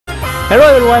Hello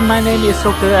everyone, my name is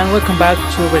Soker and welcome back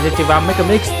to Diva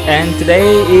Mega39s, and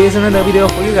today is another video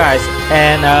for you guys.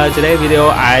 And today's video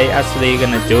I actually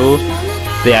gonna do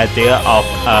the idea of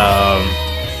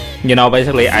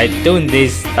basically I doing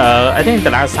this. I think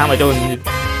the last time I doing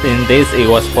in this it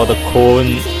was for the cool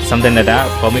something like that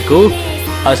for Miku.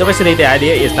 So basically the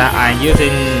idea is that I'm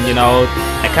using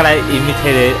I kind of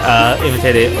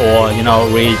imitated or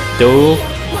redo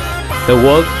the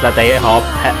work that they have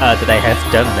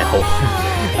done.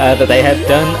 That they have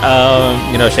done.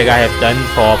 Sega have done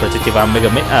for Protectiva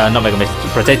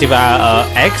Protectiva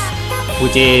X,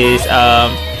 which is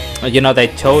they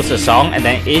chose a song, and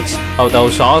then each of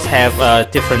those songs have a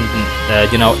different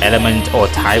element or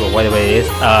type or whatever it is.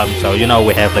 So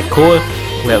we have like cool,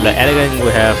 we have like elegant, we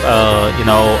have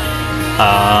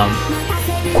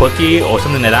quirky or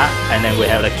something like that, and then we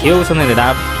have like cute, something like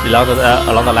that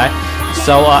along the line.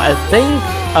 So I think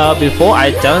before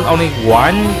I done only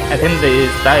one. I think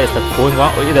that is the cool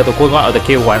one, or either the cool one or the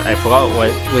cute one. I forgot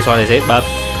which one is it, but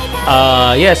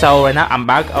yeah. So right now I'm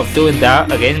back of doing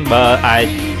that again, but I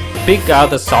pick out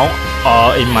the song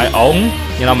in my own,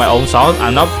 my own song.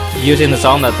 I'm not using the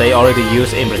song that they already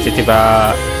used in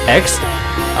Protectiva X,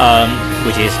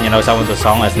 which is some of the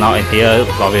song is not in here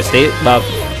obviously, but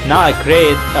now I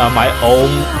create my own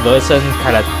version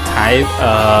kind of type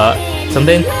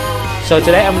something. So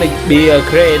today I'm gonna be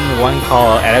creating one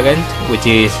called Elegant, which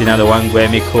is the one where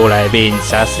Miku like being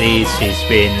sassy. She's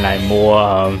been like more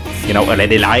a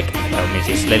ladylike. I mean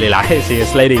she's ladylike,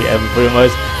 she's lady pretty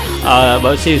much.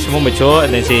 But she's more mature,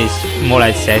 and then she's more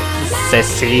like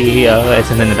sassy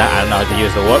something like that. I don't know how to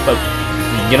use the word, but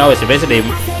it's basically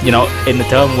in the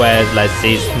term where like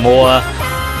she's more.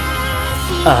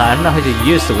 I don't know how to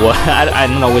use the word. I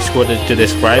don't know which word to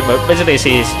describe, but basically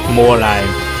she's more like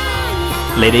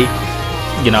lady.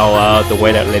 The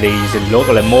way that lady usually look,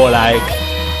 like more like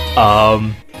I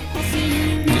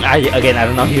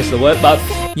don't know how to use the word, but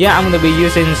yeah, I'm gonna be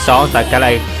using songs that kind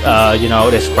of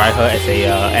like describe her as a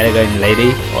elegant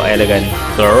lady or elegant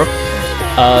girl.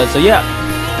 So yeah,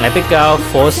 I pick out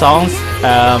 4 songs.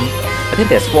 I think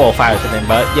there's 4 or 5 or something,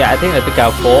 but yeah, I think I pick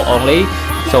out 4 only.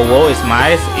 So World is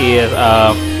Mine is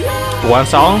one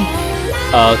song,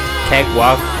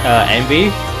 Cakewalk Envy.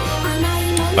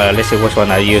 Let's see which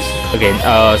one I use again.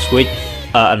 Sweet,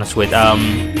 not sweet.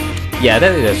 Yeah,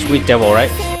 that is a Sweet Devil, right?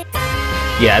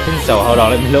 Yeah, I think so. Hold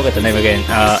on, let me look at the name again.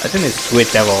 I think it's Sweet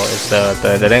Devil. It's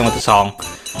the name of the song.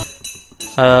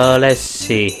 Let's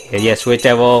see. Yeah, Sweet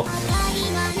Devil.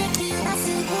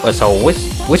 So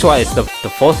which one is the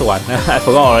 4th one? I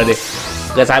forgot already,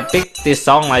 because I picked this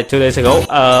song like 2 days ago.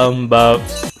 But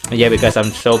yeah, because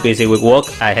I'm so busy with work,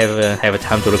 I haven't have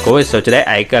time to record it. So today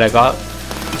I got.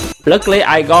 Luckily,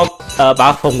 I got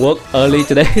back from work early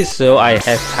today, so I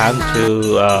have time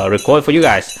to record for you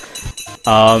guys.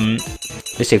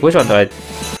 Let's see which one do I.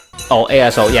 Oh,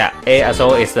 ASO. Yeah,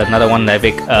 ASO is another one that I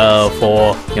pick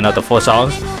for the 4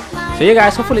 songs. So yeah,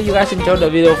 guys, hopefully you guys enjoyed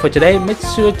the video for today. Make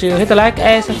sure to hit the like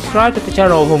and subscribe to the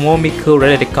channel for more Miku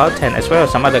related content, as well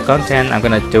as some other content I'm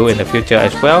gonna do in the future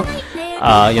as well.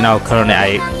 Currently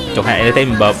I don't have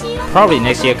anything, but probably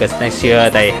next year, because next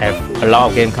year they have a lot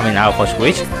of games coming out for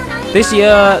Switch. This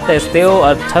year there's still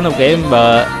a ton of games,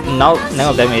 but none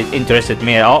of them interested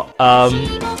me at all.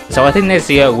 So I think next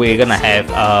year we're gonna have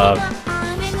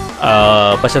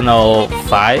Persona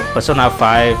 5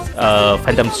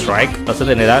 Phantom Strike or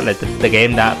something like that, like the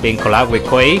game that being collabed with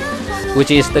Koei,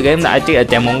 which is the game that I did a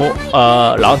demo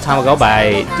a long time ago, but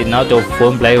I did not do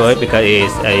full play with it because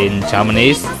it's in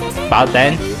Japanese back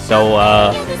then. So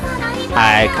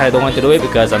I kind of don't want to do it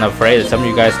because I'm afraid that some of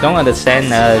you guys don't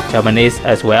understand Japanese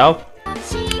as well,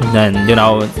 and then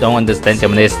don't understand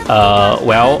Japanese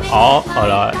well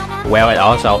at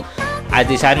all. So I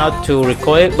decided not to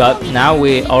record it, but now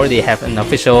we already have an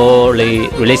officially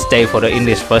release date for the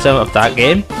English version of that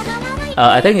game.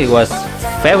 I think it was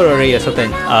February or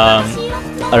something,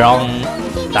 around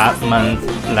that month.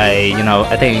 Like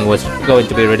I think it was going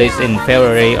to be released in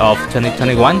February of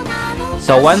 2021.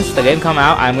 So once the game come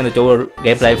out, I'm gonna do a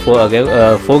gameplay for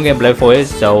full gameplay for it.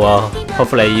 So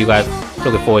hopefully you guys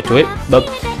looking forward to it. But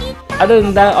other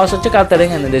than that, also check out the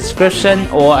link in the description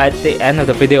or at the end of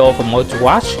the video for more to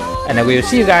watch. And I will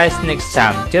see you guys next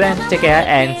time. Till then, take care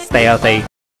and stay healthy.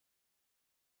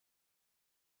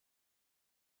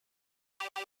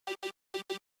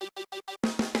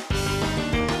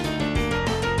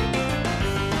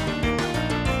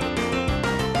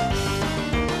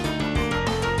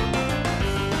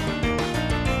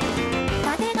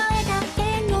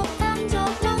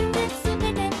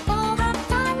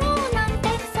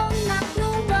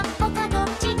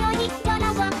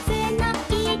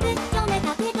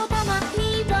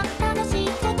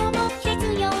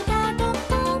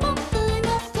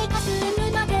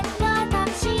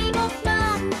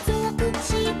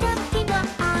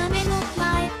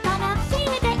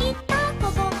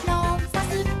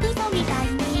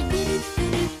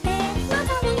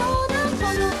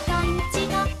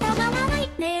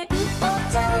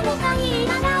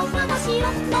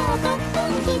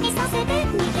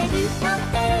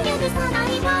 さな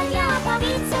いはやっぱり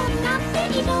そんな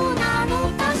適当なの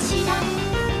かしら。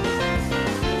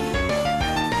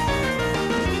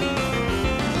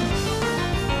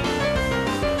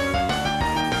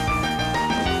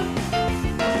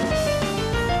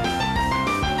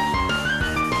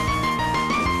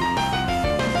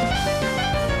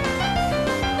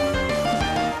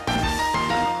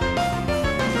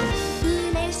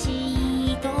嬉し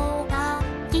いとか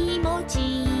気持ち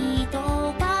いいと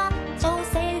か所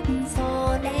詮そ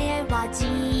れは自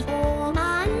己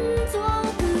満足。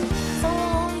そう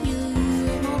いう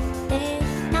のって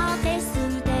投げ捨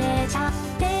てちゃっ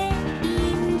てい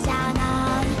いんじゃな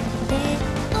いって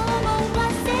思わ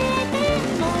せて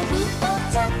もぶっとっ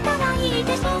ちゃったらいいで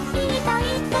しょ。言いたい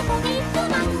とこに不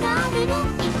満があるの。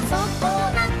いっそこう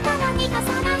なったら逃がさ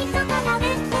ないだからね。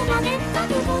ごめん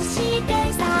覚悟して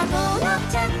さどうなっ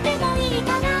ちゃってもいい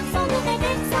からその手で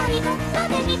最後ま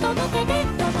で見届けて。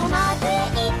どこまで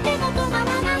行っても止まら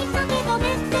ないだけどね。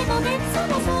でもねそ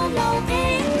ろそろ限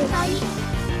界。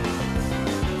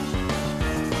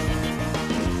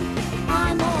あ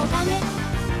もうダメ。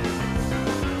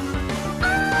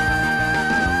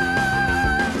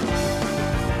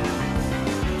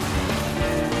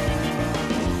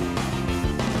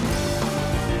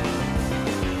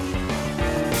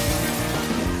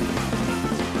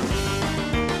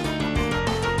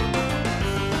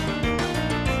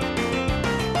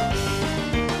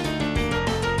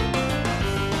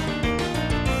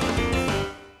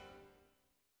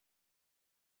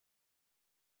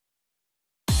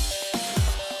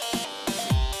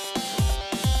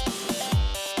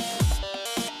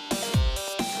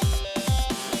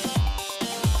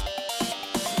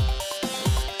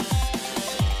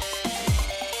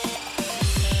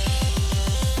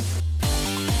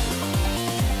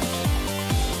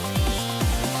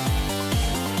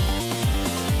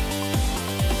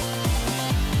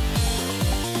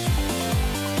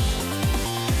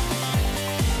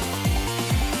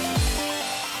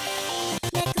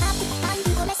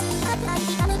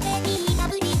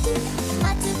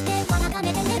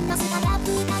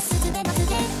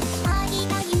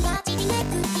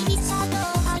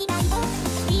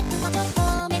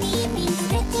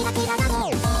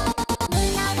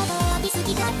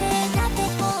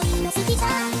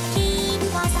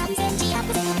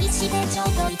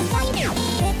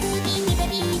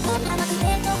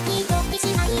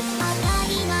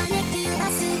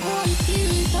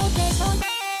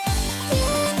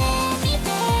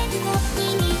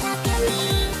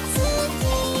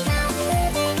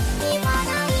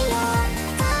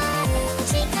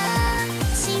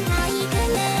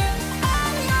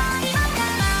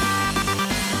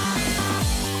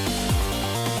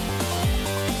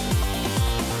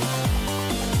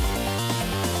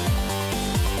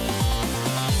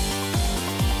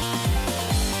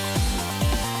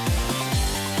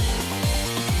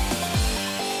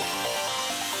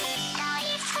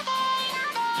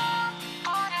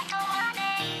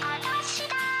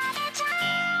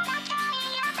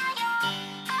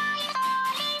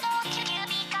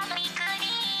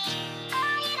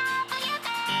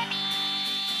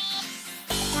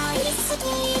好き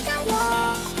だよ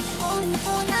本当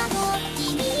なの君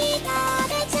が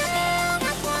出ちゃ仲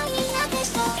いいなでし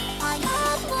ょ I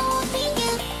love loving you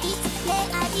It's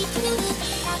really true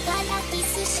だからキ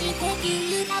スしてYou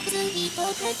love ずっと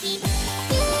的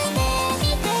夢見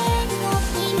てるの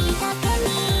君だけ